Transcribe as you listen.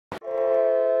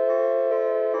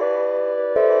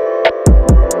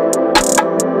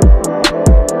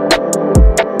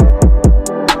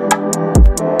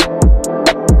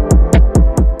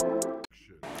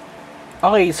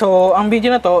Okay, so ang video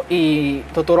na to,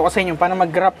 ituturo ko sa inyo paano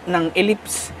mag-graph ng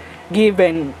ellipse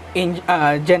given in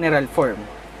general form.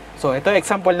 So, ito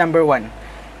example number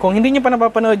 1. Kung hindi nyo pa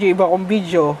napapanood yung iba kong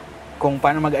video, kung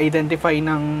paano mag-identify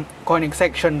ng conic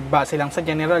section base lang sa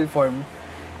general form,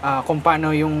 kung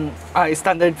paano yung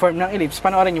standard form ng ellipse,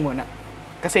 panoorin nyo muna.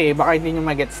 Kasi baka hindi nyo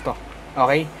magets to.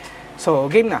 Okay? So,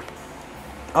 game na.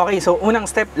 Okay, so unang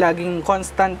step, laging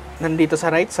constant nandito sa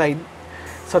right side.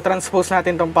 So, transpose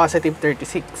natin tong positive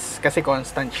 36 kasi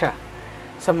constant siya.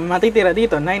 So, matitira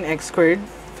dito, 9x squared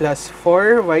plus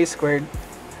 4y squared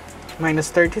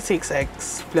minus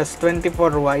 36x plus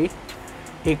 24y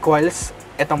equals,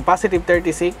 etong positive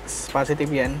 36,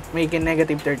 positive yan, making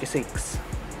negative 36.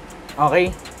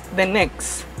 Okay? Then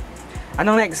next,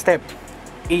 anong next step?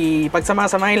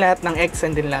 Ipagsama-samahin lahat ng x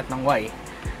and then lahat ng y.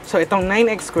 So, itong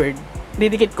 9x squared,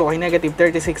 didikit ko kay negative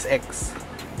 36x.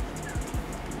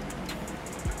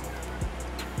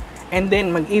 And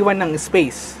then, mag-iwan ng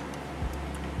space.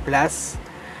 Plus,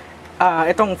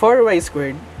 itong 4y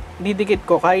squared, didikit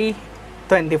ko kay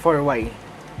 24y.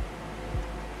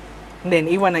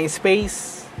 Then, iwan ng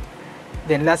space.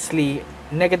 Then, lastly,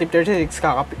 negative 36,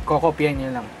 kokopyahin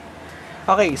nyo lang.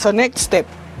 Okay, so next step.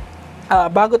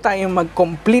 Bago tayo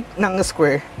mag-complete ng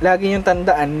square, lagi nyo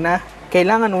tandaan na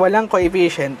kailangan walang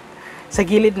coefficient sa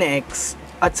gilid ni x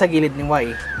at sa gilid ni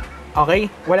y. Okay?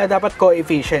 Wala dapat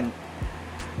coefficient.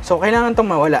 So, kailangan itong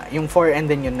mawala, yung 4 and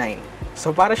then yung 9.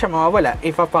 So, para siya mawawala,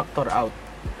 ipa-factor out.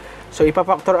 So,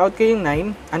 ipa-factor out ko yung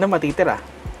 9, ano matitira?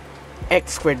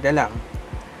 X squared na lang.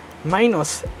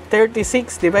 Minus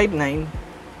 36 divide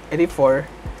 9, edi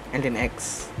 4, and then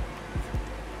x.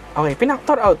 Okay,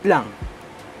 pinactor out lang.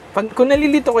 Kung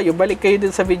nalilito kayo, balik kayo dun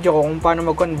sa video ko kung paano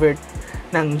mag-convert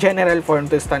ng general form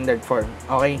to standard form.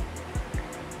 Okay?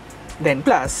 Then,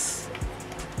 plus,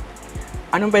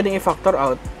 anong pwedeng i-factor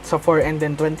out? So, 4 and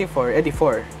then 24, edi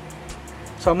 4.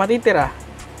 So, matitira,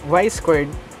 y squared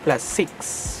plus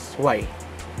 6y.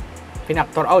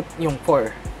 Pinactor out yung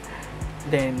 4.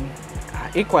 Then,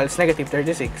 equals negative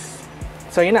 36.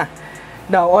 So, yun na.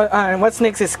 Now, what's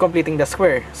next is completing the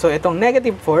square. So, itong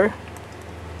negative 4,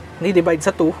 di-divide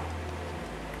sa 2.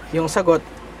 Yung sagot,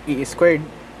 i-squared.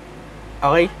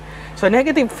 Okay? So,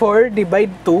 negative 4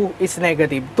 divide 2 is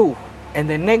negative 2. And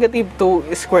then, negative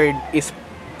 2 squared is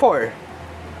 4.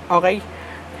 Okay?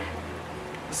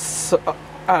 So,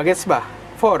 gets ba?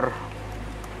 4.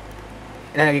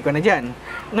 Ilalagay ko na dyan.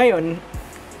 Ngayon,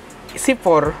 si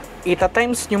 4,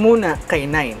 ita-times nyo muna kay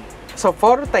 9. So,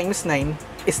 4 times 9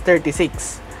 is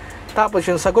 36. Tapos,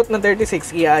 yung sagot na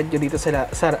 36, i-add nyo dito sa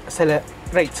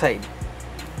right side.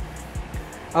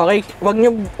 Okay? Wag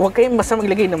kayong basta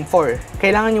maglagay ng 4.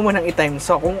 Kailangan nyo munang i-times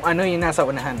so kung ano yung nasa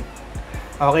unahan.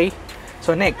 Okay?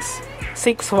 So, next,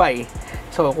 6y.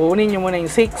 So, kunin nyo muna yung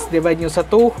 6, divide nyo sa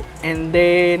 2, and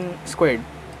then squared.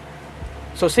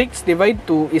 So, 6 divide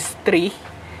 2 is 3,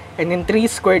 and then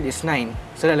 3 squared is 9.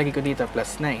 So, lalagay ko dito,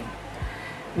 plus 9.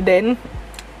 Then,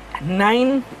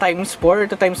 9 times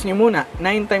 4, ito times nyo muna.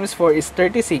 9 times 4 is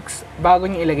 36, bago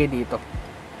nyo ilagay dito.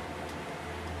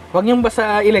 Huwag nyo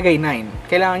basta ilagay 9.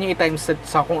 Kailangan nyo i-times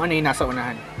sa kung ano yung nasa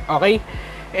unahan. Okay?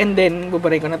 And then,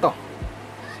 bubaray ko na to.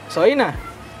 So, ayun na.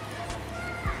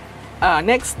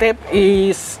 Next step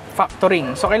is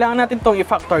factoring. So, kailangan natin itong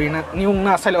i-factor yung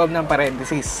nasa loob ng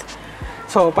parenthesis.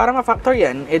 So, para ma-factor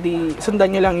yan, edi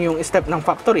sundan nyo lang yung step ng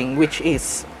factoring, which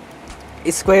is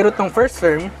square root ng first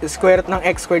term, square root ng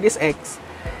x squared is x,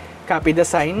 copy the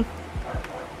sign,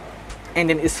 and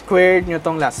then squared nyo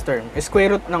tong last term.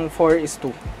 Square root ng 4 is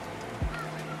 2.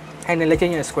 And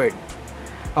nilagyan nyo squared.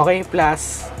 Okay,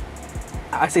 plus,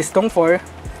 assist tong 4,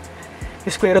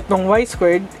 square root ng y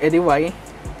squared, edi y,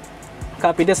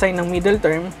 copy the sign ng middle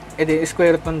term, edi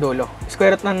square root ng dulo.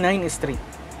 Square root ng 9 is 3.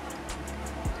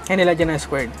 And nilagyan na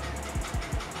squared.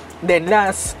 Then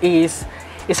last is,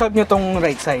 isolve nyo tong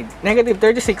right side. Negative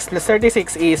 36 plus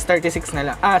 36 is 36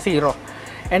 na lang. 0.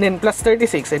 And then plus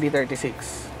 36, edi 36.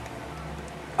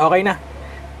 Okay na.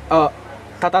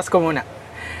 Tatas ko muna.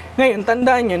 Ngayon,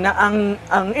 tandaan nyo na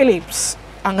ang ellipse,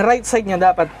 ang right side niya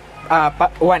dapat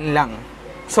 1 lang.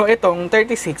 So, itong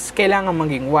 36, kailangan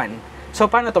maging 1. So,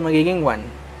 paano to magiging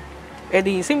 1?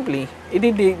 Di simply,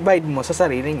 i-divide mo sa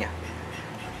sarili niya.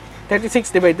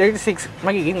 36 divide 36,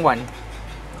 magiging 1.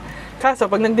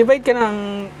 Kaso, pag nag-divide ka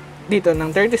dito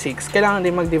ng 36, kailangan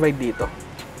din mag-divide dito.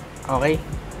 Okay?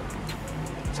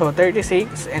 So,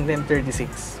 36 and then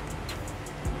 36.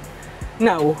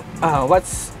 Now,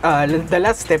 the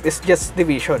last step is just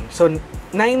division. So,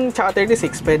 9 tsaka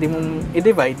 36, pwede mong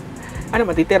i-divide. Ano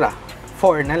matitira?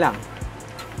 4 na lang.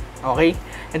 Okay?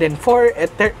 And then 4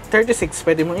 at 36,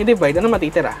 pwede mong i-divide. Ano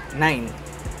matitira?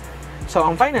 9. So,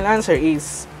 ang final answer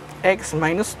is x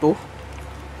minus 2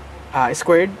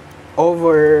 squared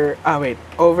over,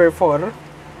 over 4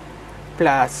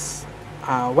 plus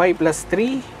y plus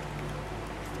 3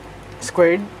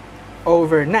 squared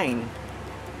over 9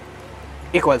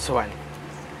 equals 1.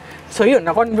 So yun,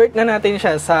 na-convert na natin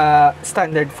siya sa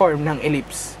standard form ng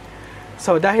ellipse.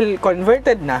 So dahil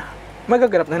converted na,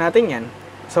 magagraph na natin yan.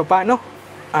 So paano?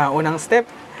 Unang step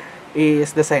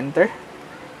is the center,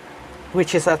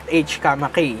 which is at h,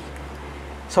 k.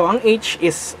 So ang h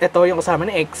is, ito yung kasama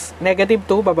ni x, negative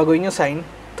 2, babaguhin yung sign,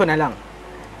 2 na lang.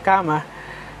 Kama,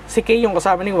 si k yung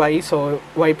kasama ni y, so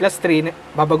y plus 3,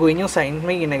 babaguhin yung sign,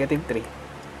 may negative 3.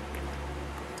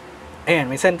 Ayan,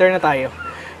 may center na tayo.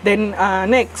 Then,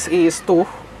 next is 2,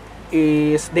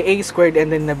 is the a squared and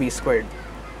then the b squared.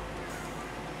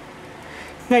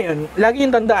 Ngayon, lagi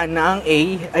yung tandaan na ang a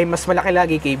ay mas malaki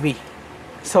lagi kay b.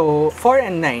 So, 4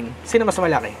 and 9, sino mas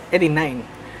malaki? E di 9.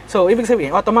 So, ibig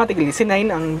sabihin, automatically, si 9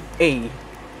 ang a,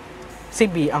 si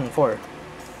b ang 4.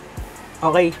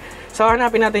 Okay? So,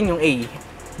 hanapin natin yung a,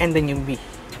 and then yung b.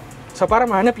 So, para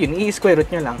mahanap yun, i-square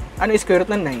root nyo lang. Ano i-square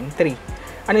root ng 9?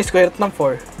 3. Ano i-square root ng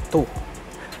 4? 2.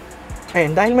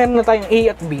 Ayun, dahil meron na tayong a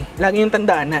at b, lagi yung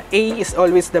tandaan na a is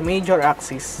always the major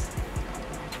axis,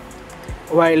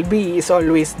 while b is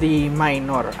always the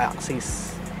minor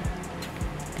axis.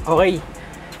 Okay.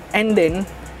 And then,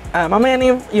 mamaya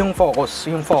na yung focus,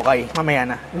 yung foci, mamaya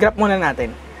na. Graph muna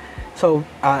natin. So,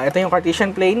 ito yung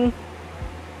Cartesian plane.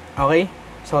 Okay.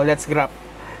 So, let's graph.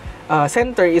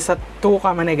 Center is at 2,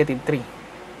 negative 3.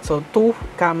 So, 2,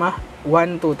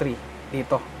 1, 2, 3.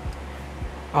 Dito.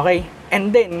 Okay.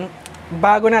 And then,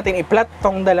 bago natin i-plot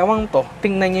tong dalawang to,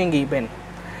 tingnan nyo yung given.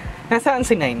 Nasaan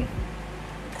si 9?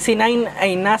 Si 9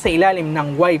 ay nasa ilalim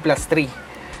ng y plus 3.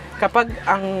 Kapag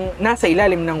ang nasa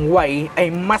ilalim ng y ay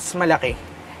mas malaki,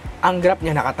 ang graph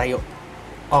niya nakatayo.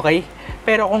 Okay?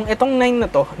 Pero kung itong 9 na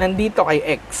to, nandito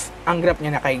kay x, ang graph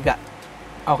niya nakaiga.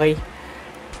 Okay?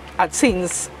 At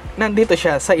since nandito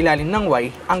siya sa ilalim ng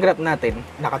y, ang graph natin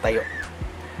nakatayo.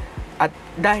 At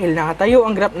dahil nakatayo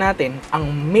ang graph natin, ang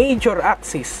major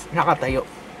axis nakatayo.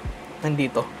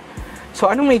 Nandito.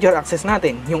 So, anong major axis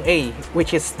natin? Yung A,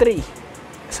 which is 3.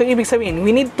 So, ibig sabihin,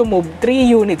 we need to move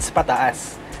 3 units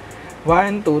pataas.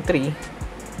 1, 2,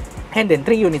 3. And then,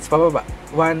 3 units pababa.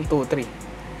 1, 2,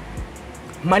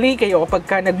 3. Mali kayo kapag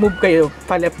ka nag-move kayo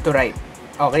pa left to right.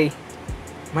 Okay?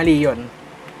 Mali yon.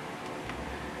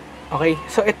 Okay?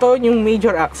 So, ito yung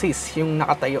major axis, yung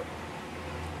nakatayo.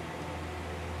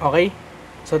 Okay?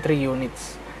 So, 3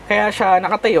 units. Kaya siya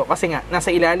nakatayo kasi nga,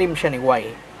 nasa ilalim siya ni y.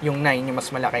 Yung 9, yung mas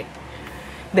malaki.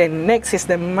 Then, next is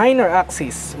the minor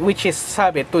axis, which is,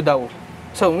 sabi, 2 daw.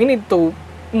 So, we need to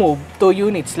move 2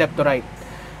 units left to right.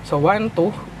 So, 1,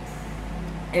 2.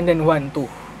 And then, 1, 2.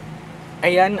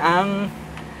 Ayan ang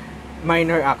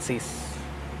minor axis.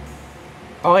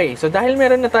 Okay. So, dahil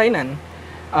meron na tayo nan,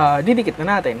 didikit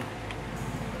na natin.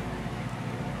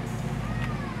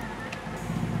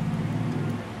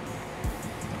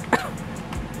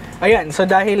 Ayan, so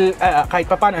dahil kahit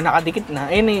papaano nakadikit na,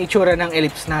 ayun yung itsura ng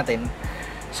ellipse natin.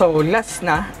 So, last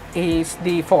na is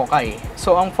the foci.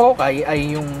 So, ang foci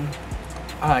ay yung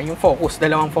focus,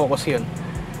 dalawang focus yun.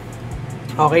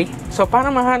 Okay? So,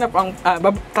 para mahanap ang,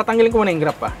 tatanggalin ko muna yung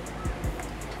graph pa.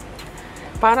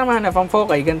 Para mahanap ang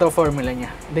foci, ganito formula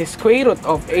niya. The square root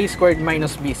of a squared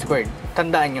minus b squared.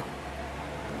 Tandaan nyo.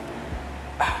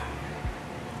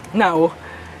 Now,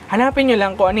 hanapin nyo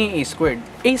lang kung ano yung a squared.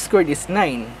 A squared is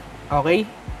 9. Okay?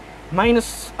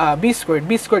 Minus b squared.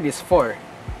 B squared is 4.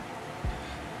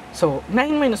 So,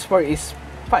 9 minus 4 is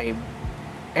 5.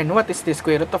 And what is the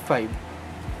square root of 5?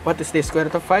 What is the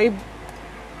square root of 5?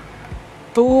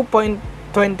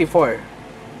 2.24.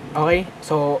 Okay?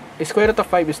 So, square root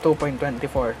of 5 is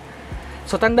 2.24.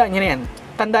 So, tandaan nyo na yan.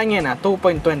 Tandaan nyo na,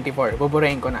 2.24.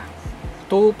 Buburahin ko na.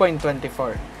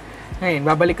 2.24. Ngayon,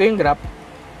 babalik ko yung graph.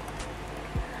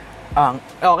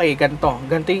 Okay, ganito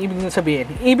yung ibig nang sabihin.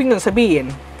 Ibig nang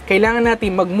sabihin, kailangan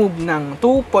natin mag-move ng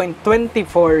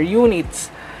 2.24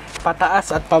 units pataas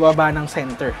at pababa ng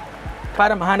center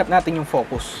para mahanap natin yung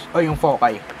focus o yung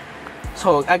foci.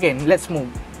 So, again, let's move.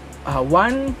 1,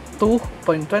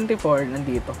 2.24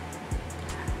 nandito.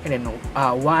 And then,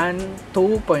 1,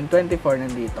 2.24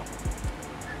 nandito.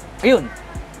 Ayun.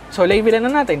 So, labelan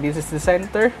na natin. This is the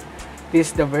center.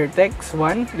 This is the vertex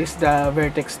 1. This is the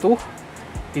vertex 2.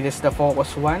 This is the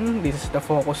focus 1, this is the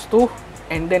focus 2,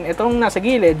 and then itong nasa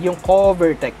gilid, yung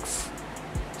co-vertex.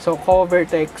 So,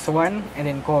 co-vertex 1, and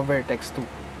then co-vertex 2.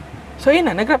 So, yun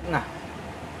na, nag-graph na.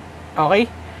 Okay?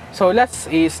 So,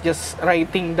 last is just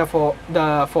writing the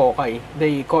foci,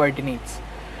 the coordinates.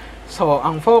 So,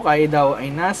 ang foci daw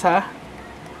ay nasa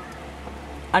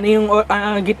Ano yung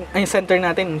center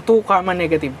natin? 2,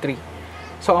 negative 3.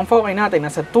 So, ang foci natin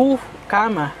nasa 2,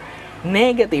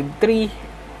 negative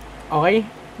 3. Okay?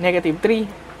 Negative 3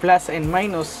 plus and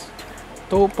minus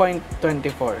 2.24.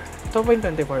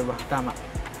 2.24 ba? Tama.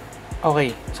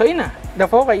 Okay. So, yun na.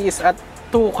 The foci is at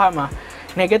 2,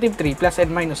 negative 3 plus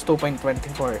and minus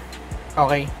 2.24.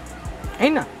 Okay?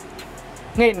 Ayun na.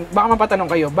 Ngayon, baka mapatanong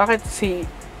kayo, bakit si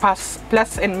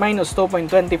plus and minus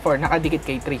 2.24 nakadikit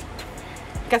kay 3?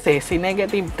 Kasi si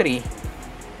negative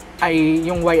 3 ay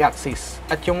yung y-axis.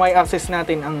 At yung y-axis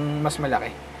natin ang mas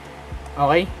malaki.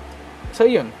 Okay? So,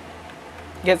 yun.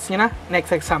 Gets nyo na?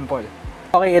 Next example.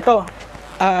 Okay, ito.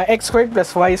 X squared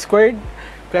plus y squared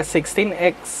plus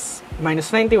 16x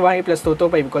minus 90y plus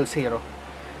 225 equals 0.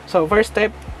 So, first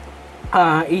step,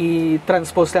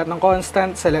 i-transpose lahat ng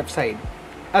constant sa left side.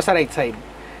 Sa right side.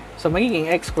 So, magiging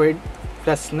x squared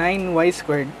plus 9y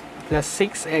squared plus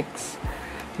 6x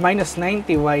minus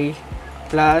 90y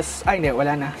plus,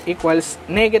 wala na, equals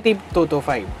negative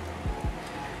 225.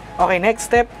 Okay, next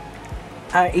step,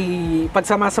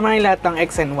 pagsama-samahin lahat ng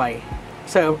x and y.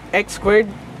 So, x squared,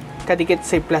 kadikit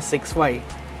si plus 6y.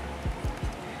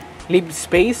 Leave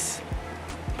space,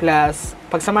 plus,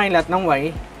 pagsamahin lahat ng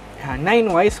y,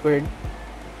 9y squared,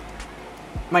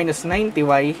 minus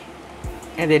 90y,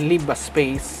 and then leave a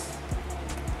space,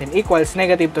 then equals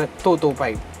negative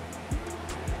 225.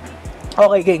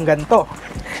 Okay, kayong ganito.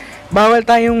 Bawal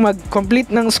tayong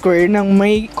mag-complete ng square ng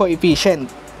may coefficient.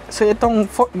 So, itong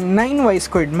 9y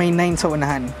squared, may 9 sa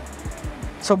unahan.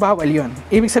 So, bawal yun.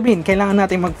 Ibig sabihin, kailangan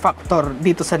natin mag-factor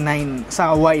dito sa 9,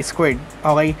 sa y squared.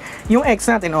 Okay? Yung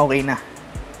x natin, okay na.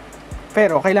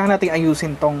 Pero, kailangan natin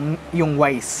ayusin tong yung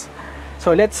y's.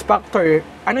 So, let's factor.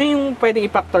 Ano yung pwede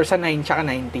i-factor sa 9 tsaka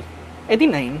 90? Di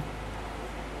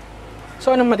 9.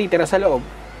 So, anong matitira sa loob?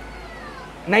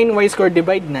 9y squared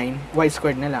divide 9, y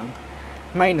squared na lang.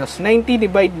 Minus 90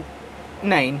 divide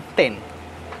 9, 10.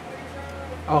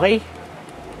 Okay?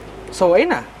 So,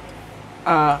 ayun na.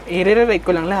 I-rewrite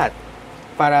ko lang lahat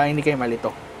para hindi kayo malito.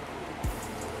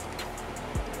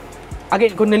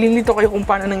 Again, kung nalilito kayo kung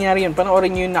paano nangyari yun,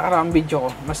 panoorin nyo yung nakaraang video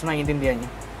ko. Mas maintindihan nyo.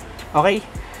 Okay?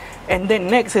 And then,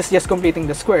 next is just completing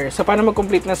the square. So, paano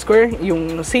mag-complete na square?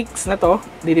 Yung 6 na to,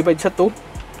 di-divide sa 2.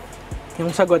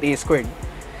 Yung sagot is squared.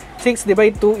 6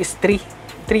 divide 2 is 3.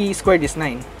 3 squared is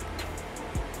 9.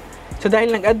 So, dahil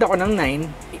nag-add ako ng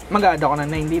 9, mag-add ako ng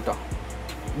 9 dito.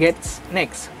 Gets?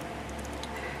 Next.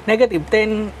 Negative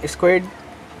 10 squared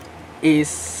is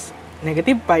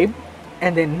negative 5.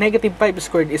 And then, negative 5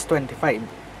 squared is 25.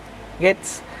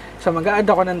 Gets? So, mag-add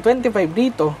ako ng 25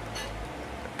 dito.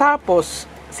 Tapos,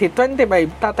 si 25,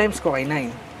 tatimes ko kay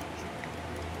 9.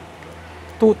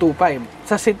 225.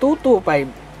 Sa si 225,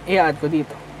 i-add ko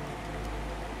dito.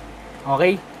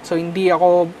 Okay? So, hindi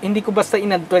ko basta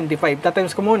in-add 25.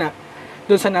 Tatimes ko muna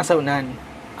doon sa nasa unahan.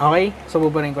 Okay? So,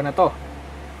 buburin ko na to.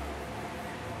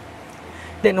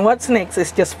 Then, what's next is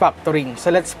just factoring.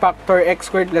 So, let's factor x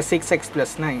squared plus 6x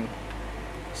plus 9.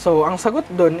 So, ang sagot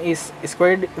doon is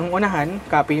squared yung unahan,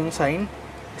 copy yung sign,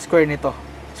 square nito,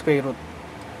 square root.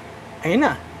 Ayun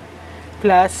na.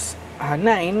 Plus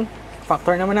 9,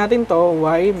 factor naman natin to,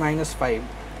 y minus 5.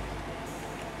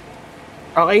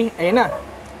 Okay? Ayun na.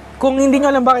 Kung hindi nyo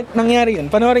alam bakit nangyari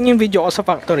yun, panoorin yung video ko sa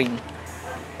factoring.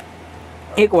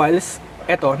 Equals,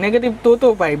 eto, negative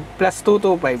 225 plus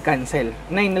 225, cancel.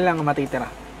 9 na lang ang matitira.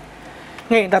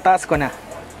 Ngayon, tataas ko na.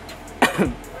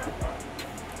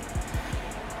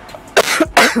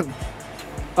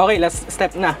 Okay, last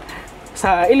step na.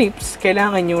 Sa ellipse,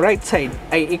 kailangan yung right side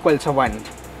ay equal sa 1.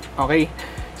 Okay?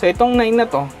 So, itong 9 na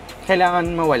to, kailangan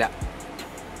mawala.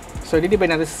 So,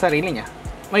 didivide natin sa sarili niya.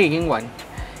 Magiging 1.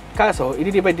 Kaso,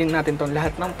 i-divide din natin tong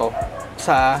lahat ng to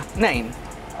sa 9.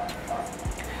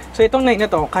 So, itong 9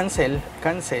 na to, cancel.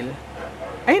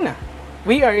 Ayun na.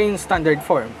 We are in standard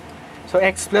form. So,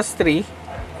 x plus 3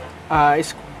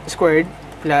 squared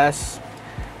plus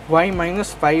y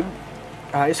minus 5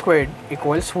 squared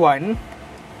equals 1.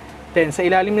 Then, sa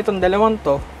ilalim nitong dalawang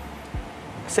to,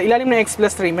 sa ilalim ng x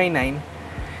plus 3 may 9.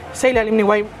 Sa ilalim ni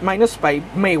y minus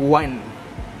 5 may 1.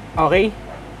 Okay?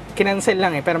 Kinancel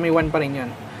lang pero may 1 pa rin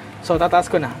yun. So, tataas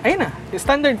ko na. Ayun na.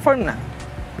 Standard form na.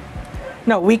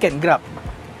 Now, we can graph.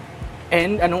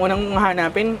 And, anong unang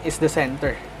hanapin is the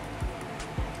center.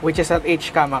 Which is at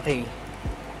h, k.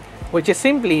 Which is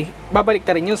simply, babalik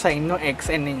ta rin yung sign ng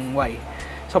x and ng y.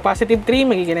 So, positive 3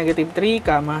 magiging negative 3,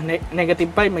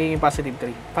 negative 5 magiging positive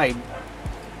 3.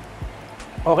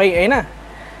 5. Okay, ayun na.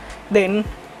 Then,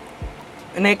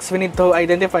 next, we need to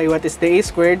identify what is the a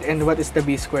squared and what is the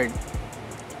b squared.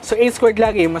 So, a squared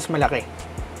lagi mas malaki.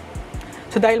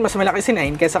 So, dahil mas malaki si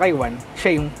 9 kaysa kay 1,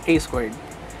 siya yung a squared.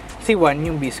 si 1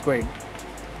 yung b squared.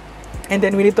 And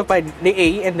then we need to find the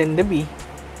a and then the b.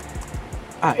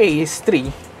 A is 3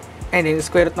 and then the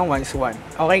square root ng 1 is 1.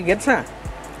 Okay, gets na?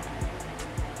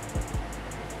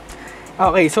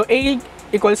 Okay, so a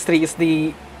equals 3 is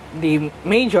the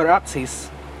major axis.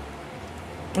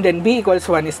 And then b equals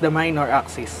 1 is the minor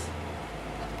axis.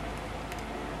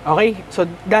 Okay, so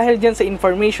dahil dyan sa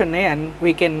information na yan,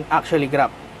 we can actually graph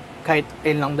kahit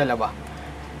n lang dalawa.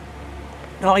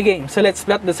 Okay, game. So let's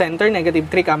plot the center, negative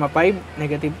 3, 5,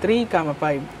 negative 3,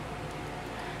 5.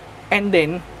 And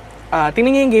then,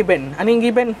 tingnan nyo yung given. Ano yung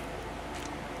given?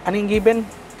 Ano yung given?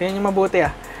 Tingnan nyo mabuti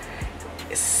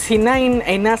Si 9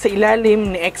 ay nasa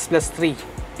ilalim ni x plus 3.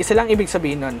 Isa lang ibig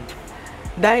sabihin nun.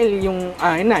 Dahil yung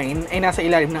 9 ay nasa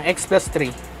ilalim ng x plus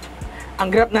 3, ang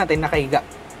graph natin nakahiga.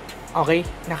 Okay?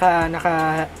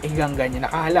 Nakahigang ganyan.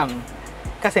 Nakahalang.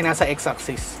 Kasi nasa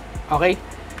x-axis. Okay?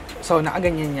 So,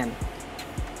 nakaganyan yan.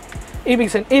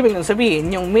 Ibig sabihin,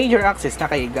 yung major axis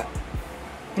nakahiga.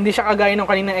 Hindi siya kagaya ng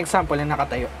kaninang example na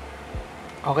nakatayo.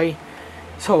 Okay?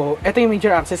 So, ito yung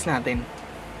major axis natin.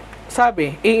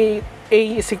 Sabi, A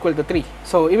is equal to 3.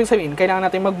 So, ibig sabihin, kailangan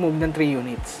natin mag-move ng 3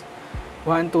 units.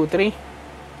 1, 2, 3.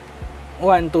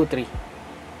 1, 2, 3.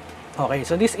 Okay,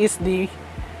 so this is the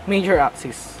major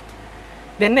axis.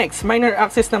 Then next, minor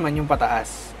axis naman yung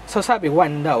pataas. So, sabi,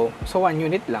 1 daw. So, 1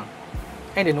 unit lang.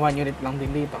 And then, 1 unit lang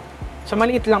din dito. So,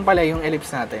 maliit lang pala yung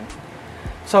ellipse natin.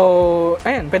 So,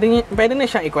 ayan, pwede na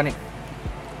siyang i-connect.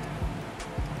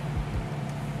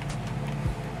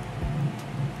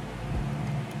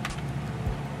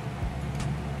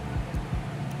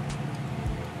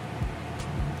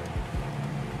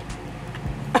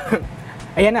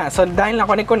 Ayan na. So, dahil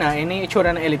na-connect ko na, yun yung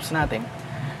itsura ng ellipse natin.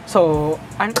 So,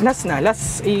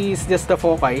 last is just the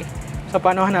foci. So,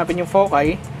 paano hanapin yung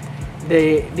foci?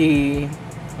 The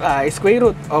square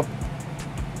root of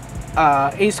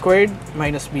a squared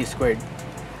minus b squared.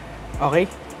 Okay?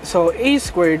 So, a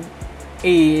squared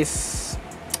is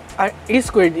 9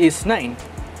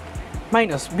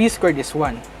 minus b squared is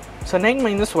 1. So, 9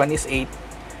 minus 1 is 8.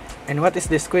 And what is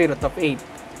the square root of 8?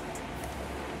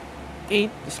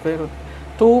 8 square root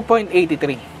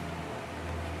 2.83.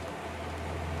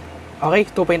 Okay,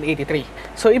 2.83.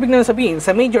 So, ibig na sabihin,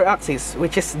 sa major axis,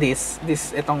 which is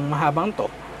itong mahabang to,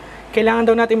 kailangan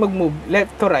daw natin mag-move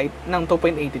left to right ng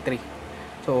 2.83.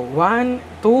 So,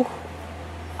 1,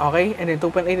 2, okay, and then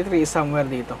 2.83 is somewhere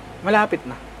dito. Malapit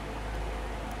na.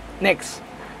 Next,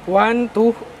 1,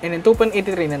 2, and then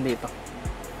 2.83 nandito.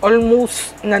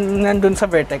 Almost nandun sa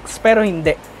vertex, pero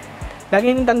hindi. Lagi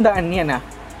nyung tandaan yan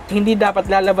hindi dapat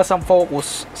lalabas ang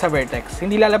focus sa vertex.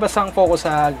 Hindi lalabas ang focus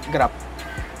sa graph.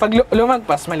 Pag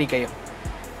lumagpas, mali kayo.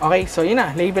 Okay, so yun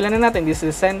na. Labelan na natin. This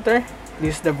is the center.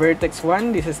 This is the vertex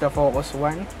 1. This is the focus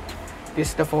 1.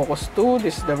 This is the focus 2.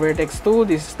 This is the vertex 2.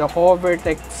 This is the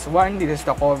co-vertex 1. This is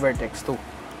the co-vertex 2.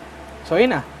 So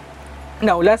yun na.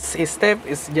 Now, last step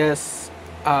is just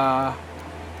last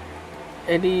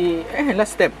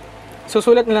step.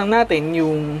 Susulat na lang natin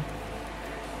yung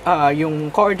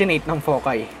coordinate ng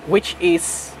foci, which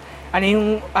is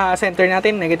yung center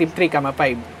natin, negative 3,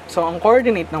 5. So, ang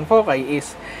coordinate ng foci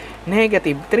is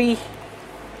negative 3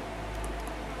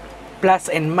 plus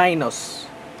and minus,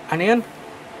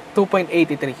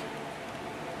 2.83,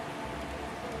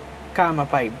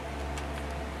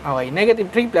 5. Okay, negative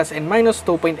 3 plus and minus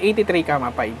 2.83,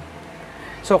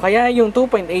 5. So, kaya yung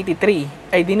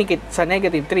 2.83 ay dinikit sa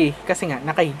negative 3 kasi nga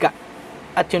nakahiga.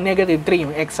 At yung negative 3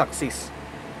 yung x-axis.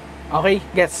 Okay,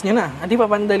 gets nyo na. Di ba,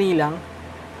 pandali lang?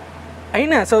 Ayun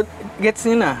na, so, gets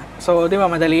nyo na. So, di ba,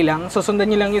 madali lang. So,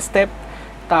 sundan nyo lang yung step.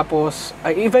 Tapos,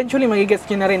 eventually, magigets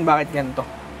nyo na rin bakit ganito.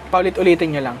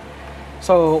 Paulit-ulitin nyo lang.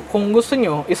 So, kung gusto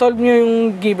nyo, isolve nyo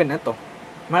yung given na to.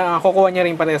 Makukuha nyo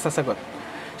rin parehas sa sagot.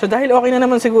 So, dahil okay na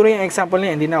naman siguro yung example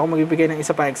na yan, hindi na ako magbibigay ng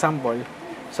isa pa example.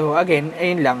 So, again,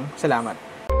 ayun lang. Salamat.